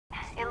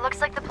Looks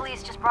like the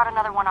police just brought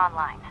another one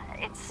online.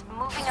 It's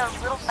moving a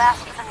little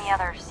faster than the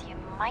others. You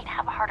might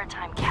have a harder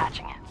time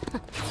catching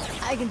it.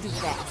 I can do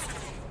fast.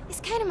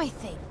 It's kind of my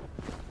thing.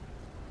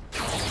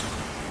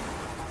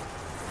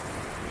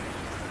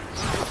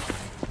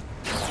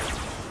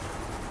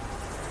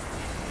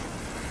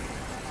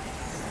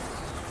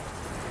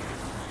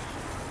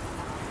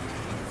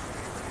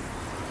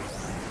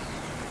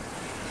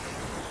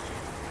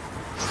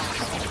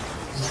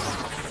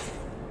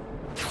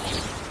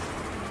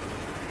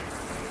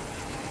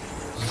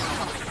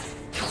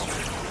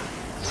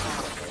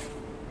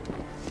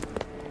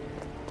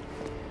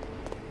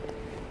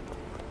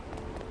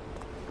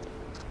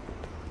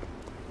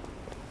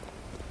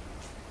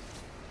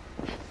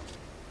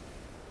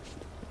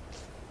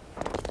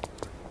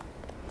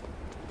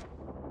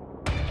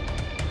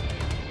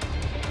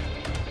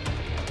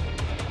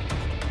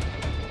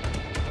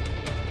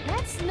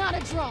 Not a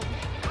drone.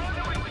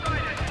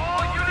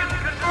 All units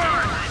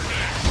confirmed.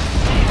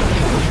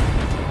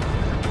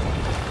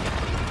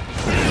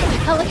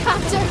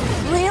 Helicopter?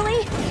 Really?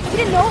 You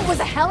didn't know it was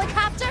a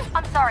helicopter?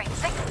 I'm sorry.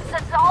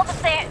 It's all the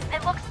same.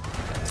 It looks...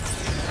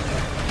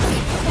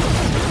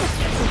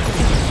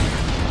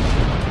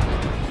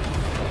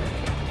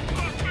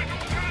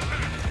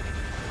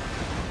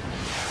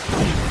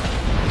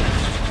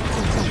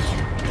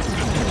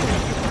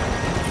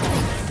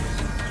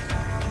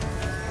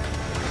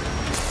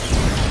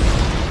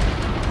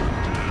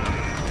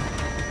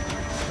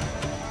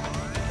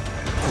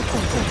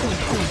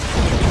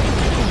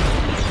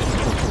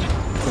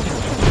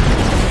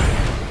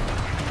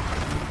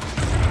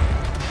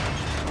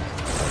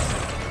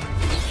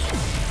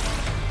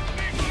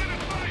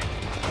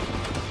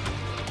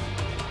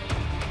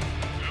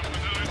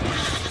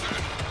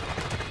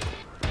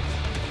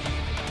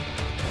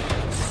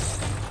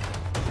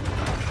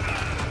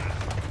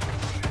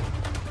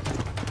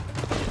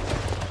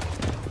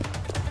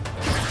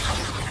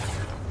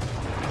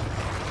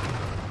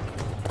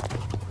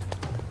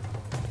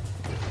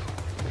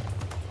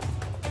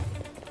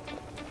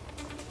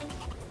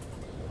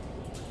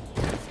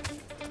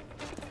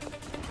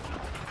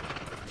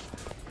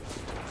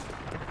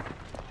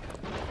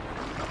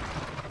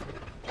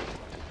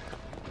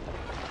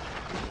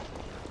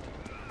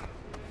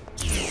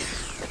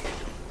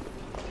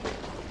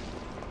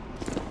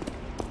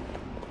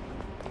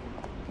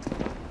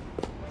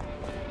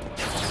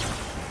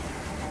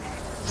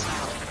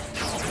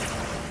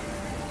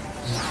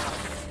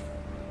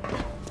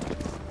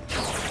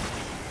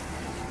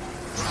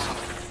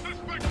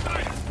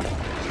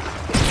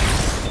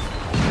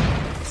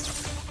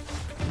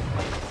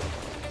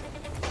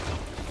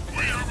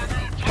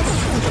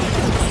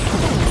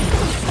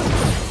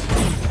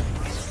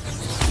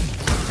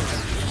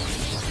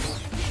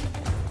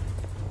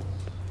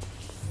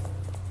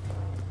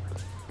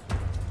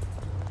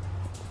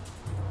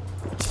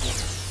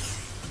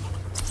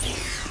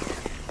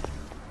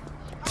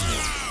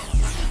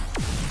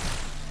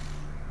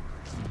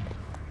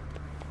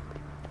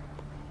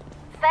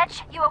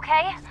 Fetch, you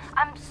okay?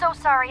 I'm so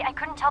sorry. I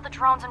couldn't tell the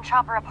drones and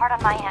chopper apart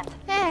on my end.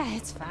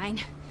 It's fine.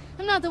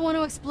 I'm not the one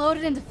who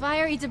exploded into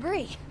fiery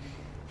debris.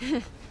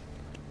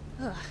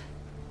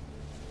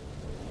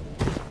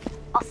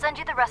 I'll send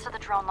you the rest of the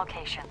drone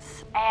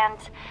locations. And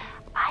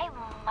I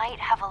might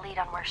have a lead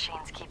on where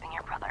Shane's keeping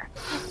your brother.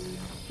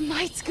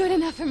 Might's good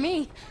enough for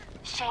me.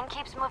 Shane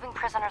keeps moving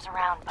prisoners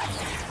around, but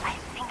I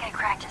think I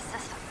cracked his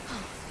system.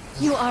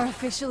 You are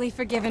officially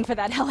forgiven for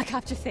that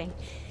helicopter thing.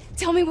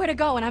 Tell me where to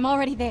go and I'm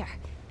already there.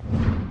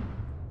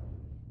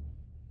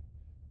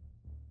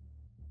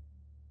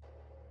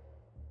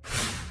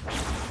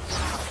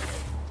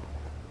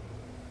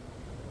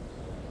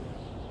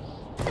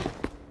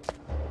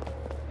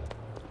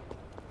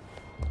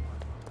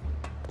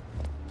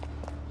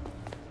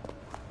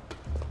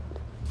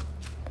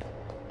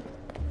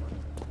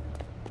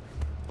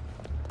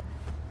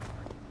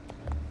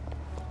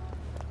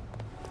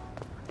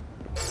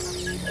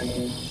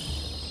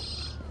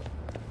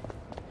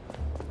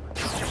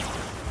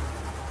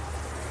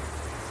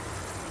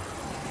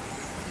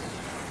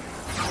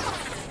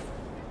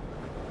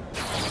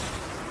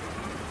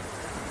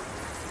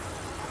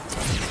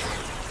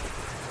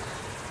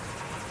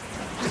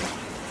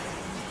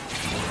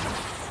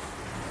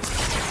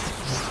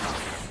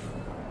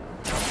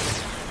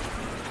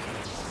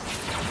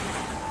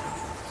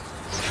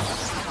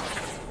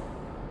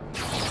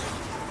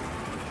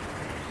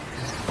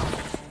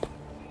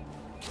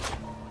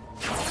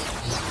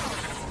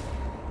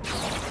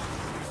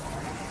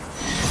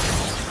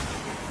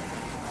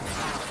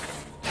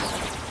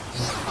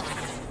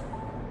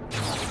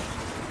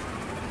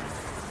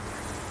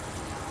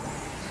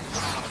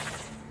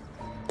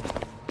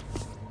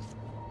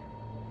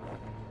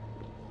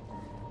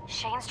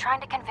 Shane's trying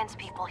to convince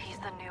people he's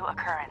the new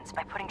occurrence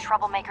by putting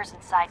troublemakers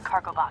inside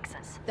cargo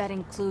boxes. That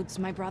includes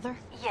my brother?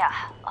 Yeah,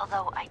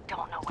 although I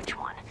don't know which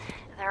one.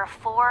 There are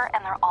 4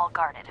 and they're all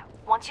guarded.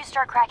 Once you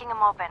start cracking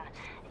them open,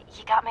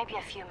 you got maybe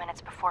a few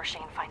minutes before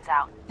Shane finds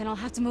out. Then I'll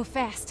have to move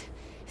fast.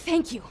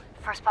 Thank you.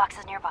 First box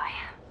is nearby.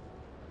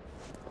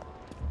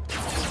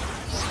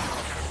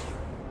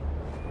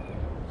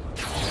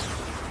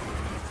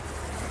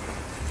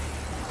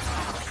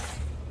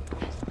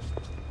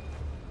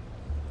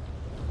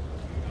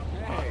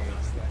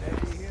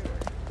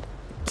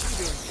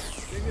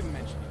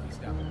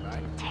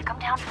 Take them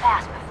down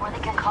fast before they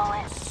can call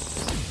in.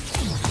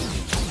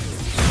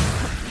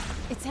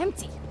 It's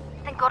empty.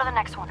 Then go to the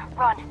next one.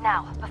 Run,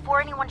 now,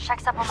 before anyone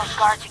checks up on those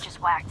guards you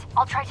just whacked.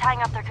 I'll try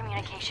tying up their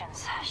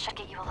communications. Should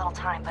get you a little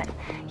time, but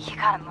you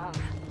gotta move.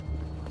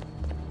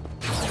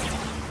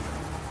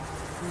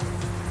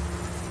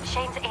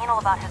 Shane's anal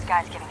about his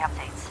guys giving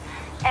updates.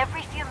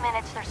 Every few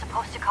minutes, they're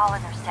supposed to call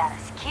in their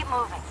status. Keep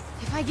moving.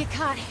 If I get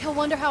caught, he'll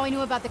wonder how I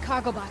knew about the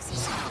cargo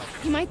boxes.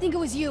 He might think it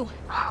was you.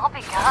 I'll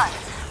be gone.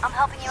 I'm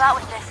helping you out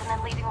with this and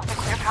then leaving with a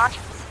clear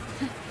conscience.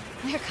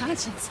 Clear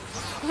conscience.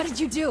 What did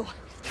you do?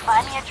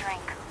 Buy me a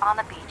drink on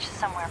the beach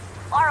somewhere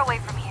far away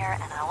from here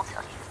and I will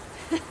tell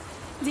you.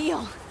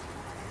 Deal.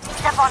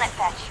 Step on it,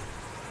 Fetch.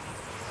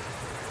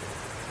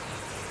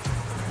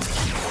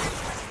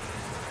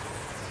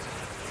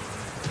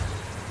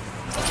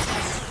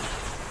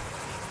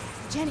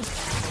 Jenny,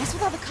 what's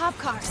with all the cop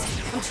cars?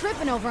 I'm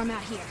tripping over them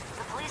out here.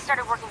 The police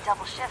started working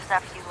double shifts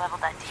after you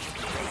leveled that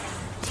DP base.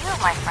 You,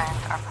 my friend,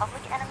 are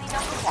public enemy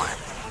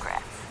 #1.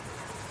 Congrats.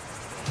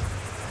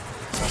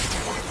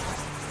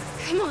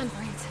 Come on,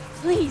 Brent.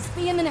 Please,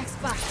 be in the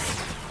next box.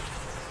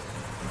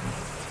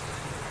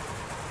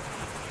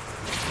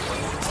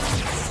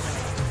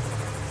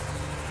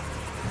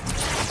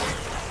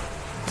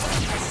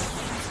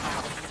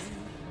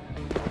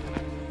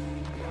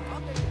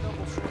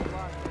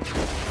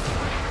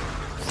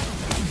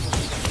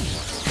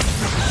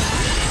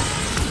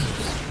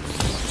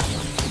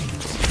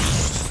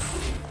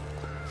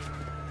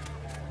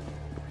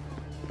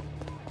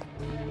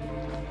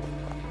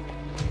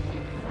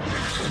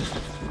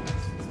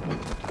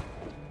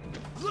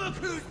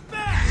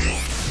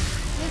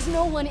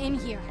 No one in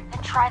here.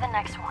 Then try the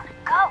next one.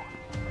 Go!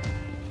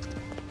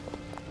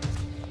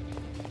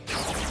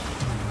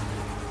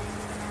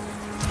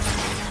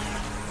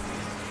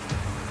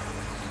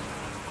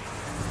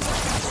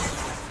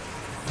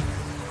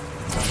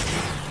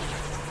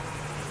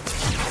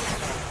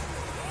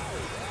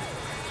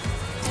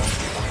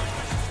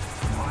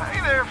 Well, hey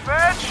there,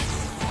 Fetch.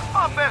 What's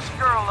my best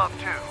girl up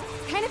to?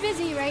 Kinda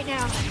busy right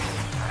now.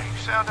 Hey, you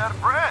sound out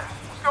of breath.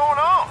 What's going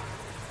on?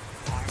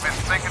 Been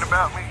thinking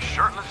about me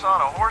shirtless on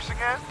a horse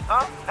again,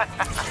 huh? I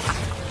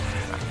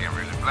can't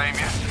really blame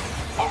you.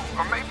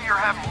 Or maybe you're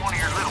having one of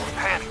your little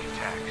panic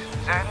attacks.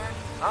 Is that it?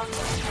 Huh?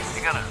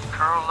 You gonna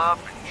curl up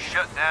and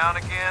shut down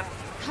again?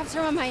 Cops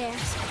are on my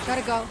ass.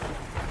 Gotta go.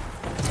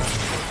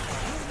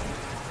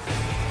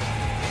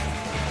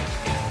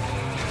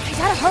 I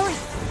gotta hurry.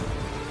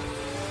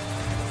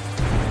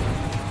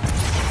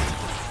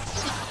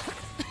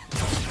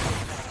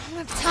 I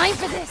don't have time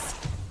for this.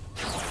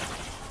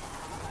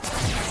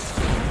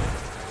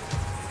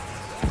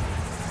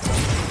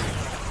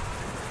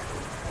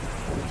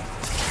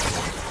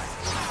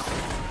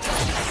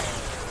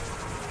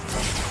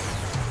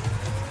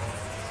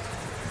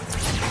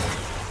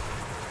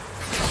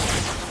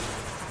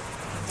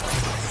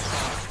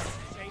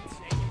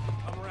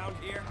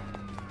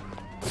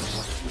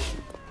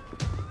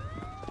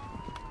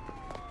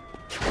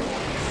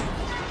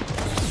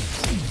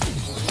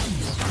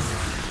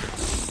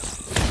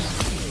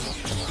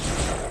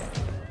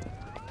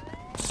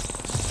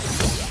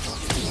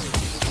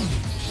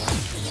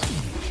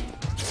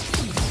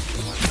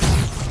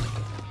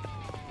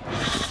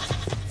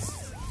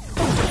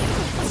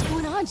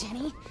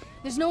 Jenny.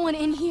 There's no one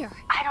in here.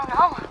 I don't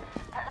know.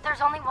 There's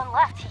only one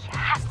left. He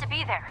has to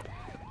be there.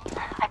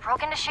 I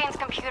broke into Shane's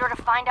computer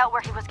to find out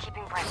where he was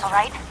keeping Brent, all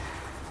right?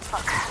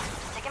 Look, I'm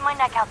sticking my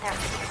neck out there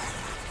for you.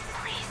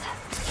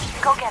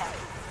 Please, go get him.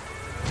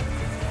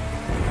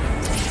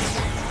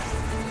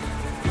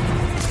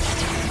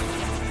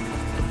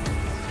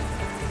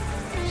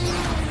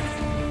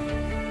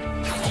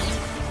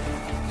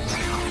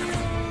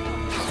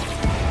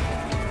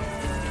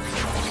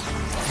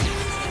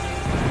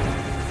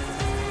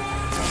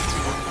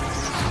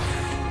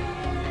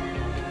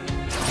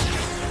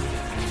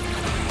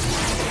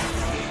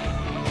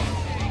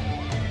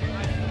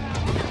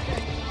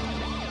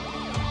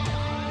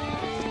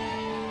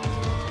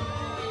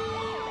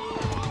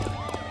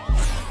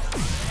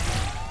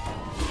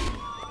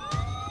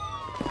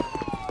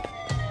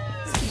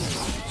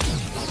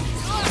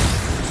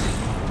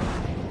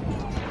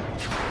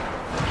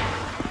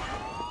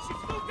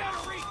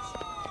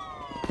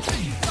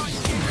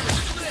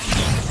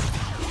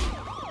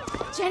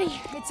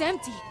 Jenny, it's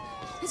empty.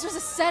 This was a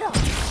setup.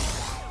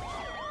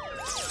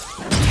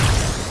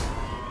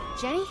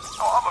 Jenny?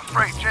 Oh, I'm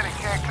afraid Jenny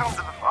can't come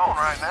to the phone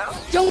right now.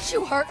 Don't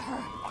you hurt her.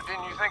 Well,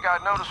 didn't you think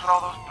I'd notice when all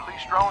those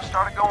police drones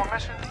started going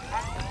missing?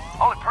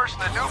 Only person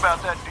that knew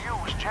about that deal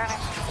was Jenny.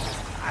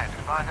 I had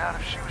to find out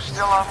if she was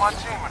still on my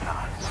team or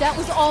not. That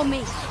was all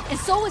me. And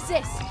so was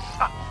this.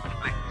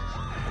 Please.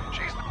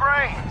 She's the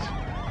brains.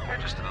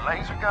 You're just a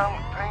laser gun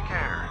with pink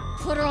hair.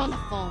 Put her on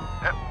the phone.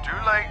 Yep, too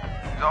late.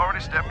 She's already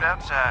stepped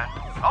outside.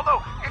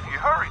 Although, if you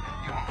hurry,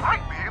 you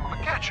might be able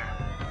to catch her.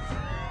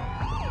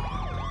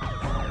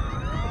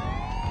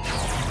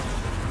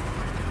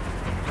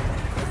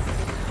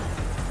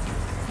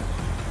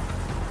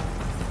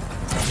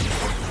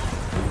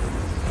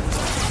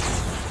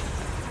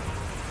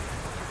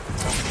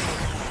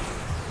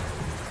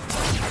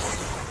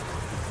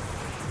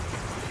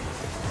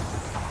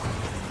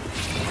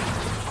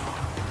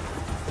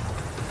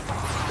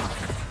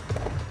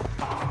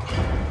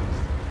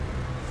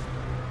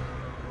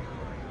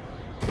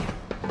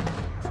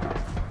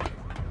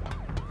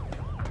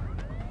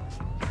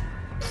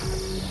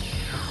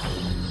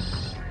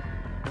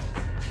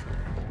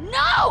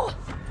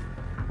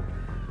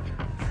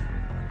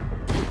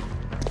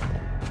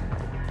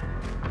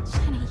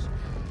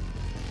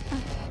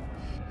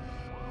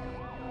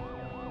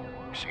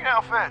 See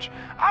now, Fetch,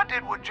 I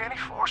did what Jenny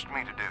forced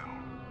me to do.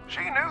 She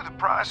knew the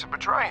price of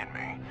betraying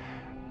me.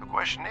 The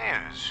question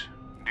is,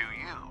 do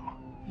you?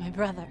 My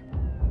brother.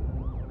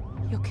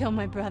 You'll kill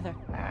my brother.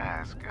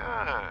 That's good.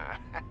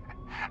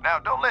 Now,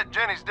 don't let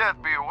Jenny's death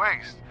be a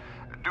waste.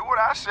 Do what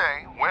I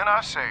say, when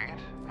I say it,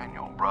 and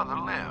your brother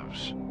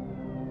lives.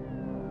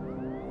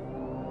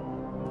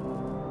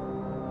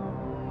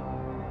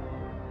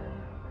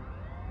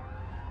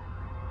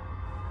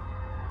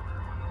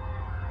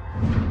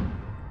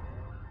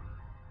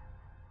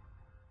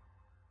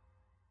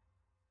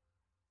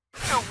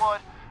 You know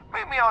what?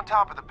 Meet me on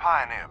top of the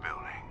Pioneer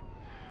building.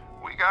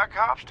 We got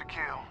cops to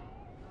kill.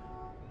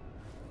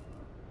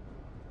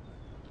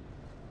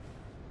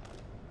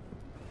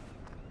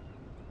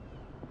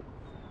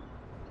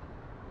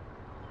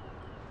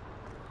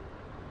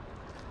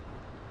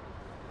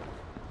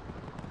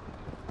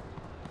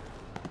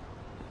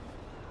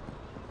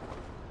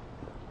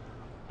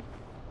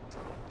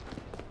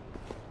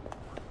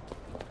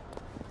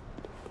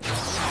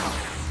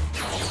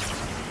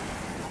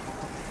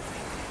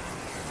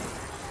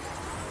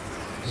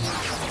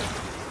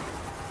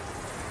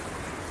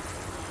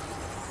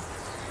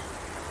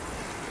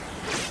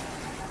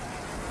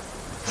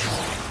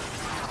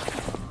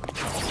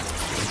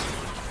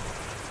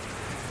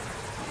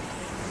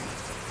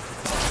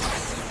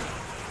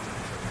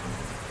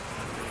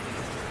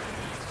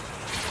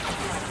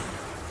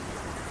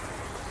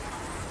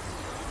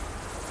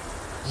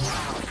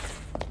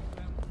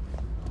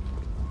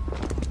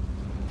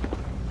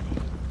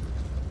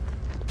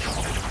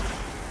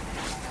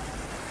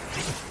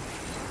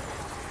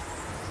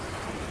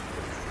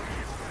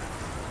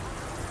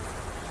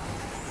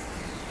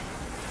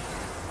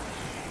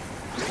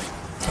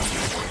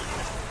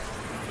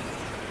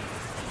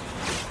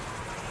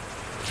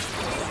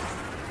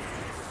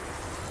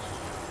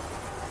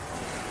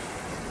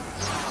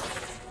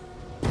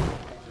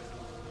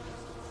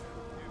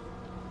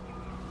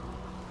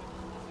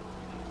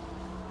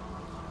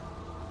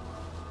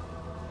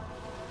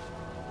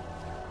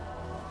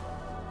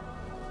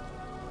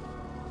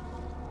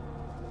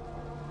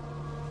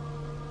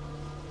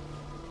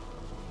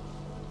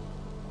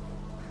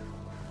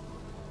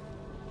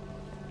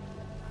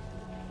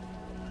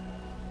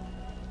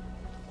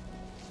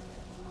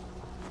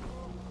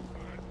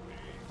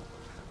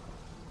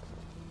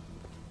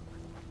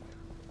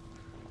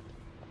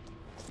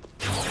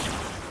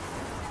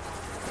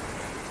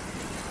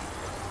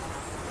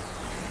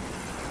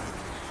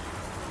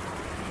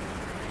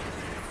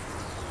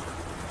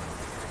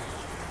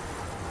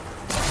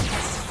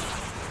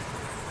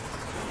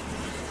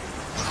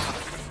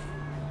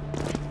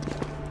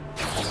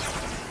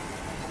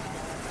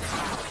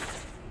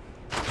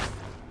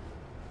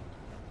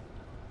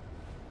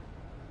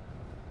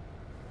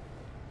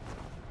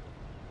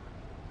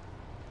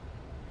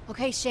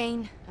 Okay,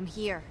 Shane, I'm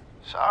here.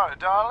 Sorry,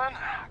 darling.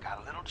 I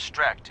got a little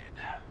distracted.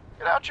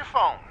 Get out your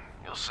phone.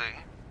 You'll see.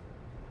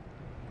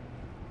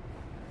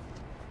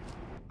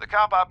 The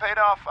cop I paid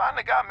off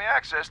finally got me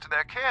access to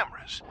their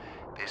cameras.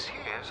 This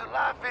here's a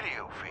live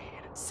video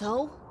feed.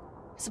 So?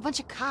 It's a bunch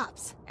of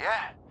cops.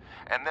 Yeah,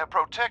 and they're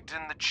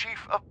protecting the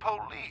chief of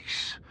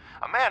police.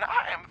 A man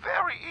I am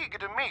very eager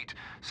to meet.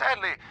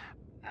 Sadly,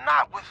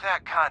 not with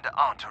that kind of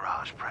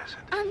entourage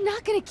present. I'm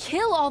not gonna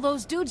kill all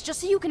those dudes just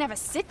so you can have a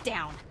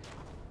sit-down.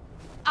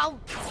 I'll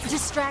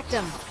distract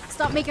them.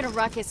 Stop making a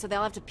ruckus so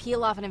they'll have to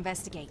peel off and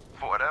investigate.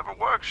 Whatever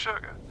works,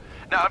 sugar.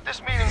 Now, if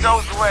this meeting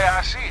goes the way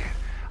I see it,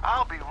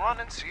 I'll be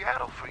running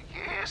Seattle for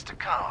years to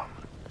come.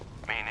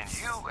 Meaning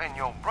you and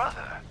your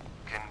brother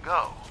can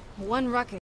go. One ruckus